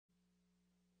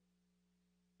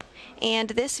And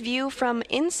this view from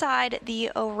inside the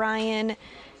Orion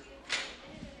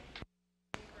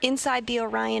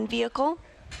vehicle.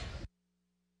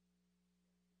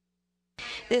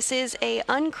 This is a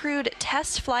uncrewed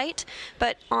test flight,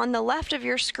 but on the left of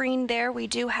your screen there, we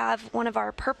do have one of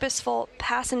our purposeful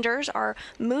passengers, our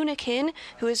Moonikin,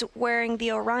 who is wearing the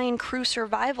Orion crew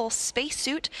survival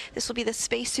spacesuit. This will be the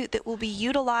spacesuit that will be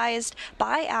utilized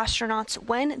by astronauts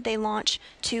when they launch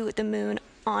to the moon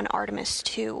on Artemis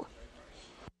 2.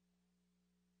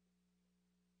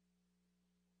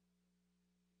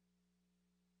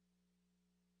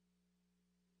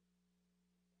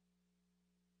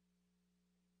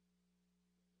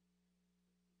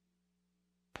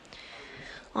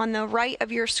 On the right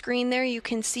of your screen there, you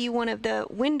can see one of the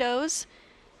windows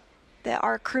that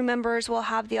our crew members will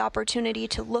have the opportunity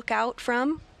to look out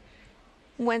from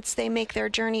once they make their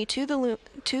journey to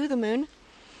the moon.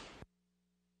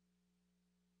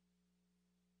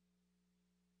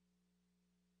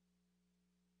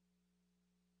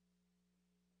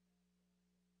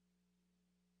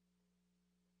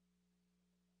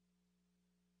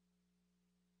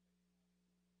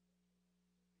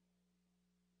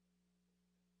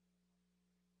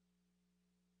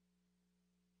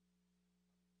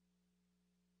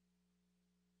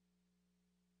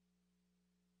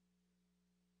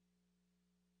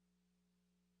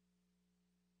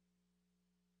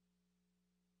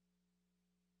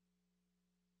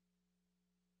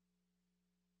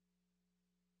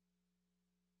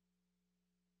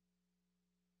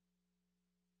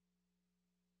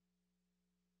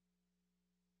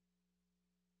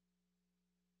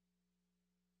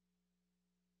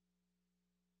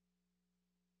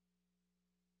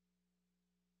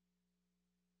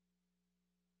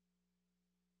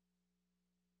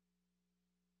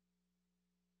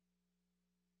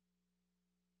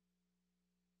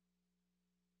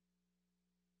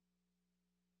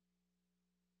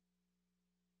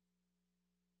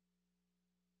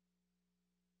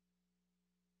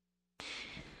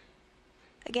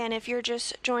 Again, if you're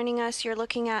just joining us, you're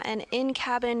looking at an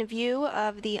in-cabin view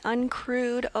of the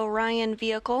uncrewed Orion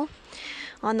vehicle.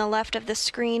 On the left of the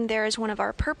screen, there is one of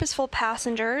our purposeful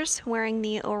passengers wearing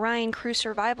the Orion crew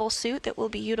survival suit that will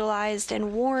be utilized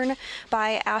and worn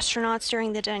by astronauts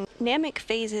during the dynamic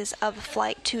phases of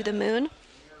flight to the moon.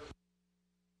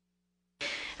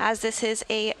 As this is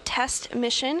a test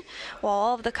mission, while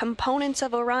all of the components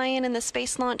of Orion and the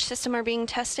Space Launch System are being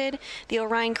tested, the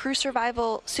Orion crew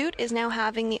survival suit is now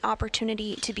having the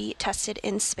opportunity to be tested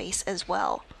in space as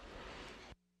well.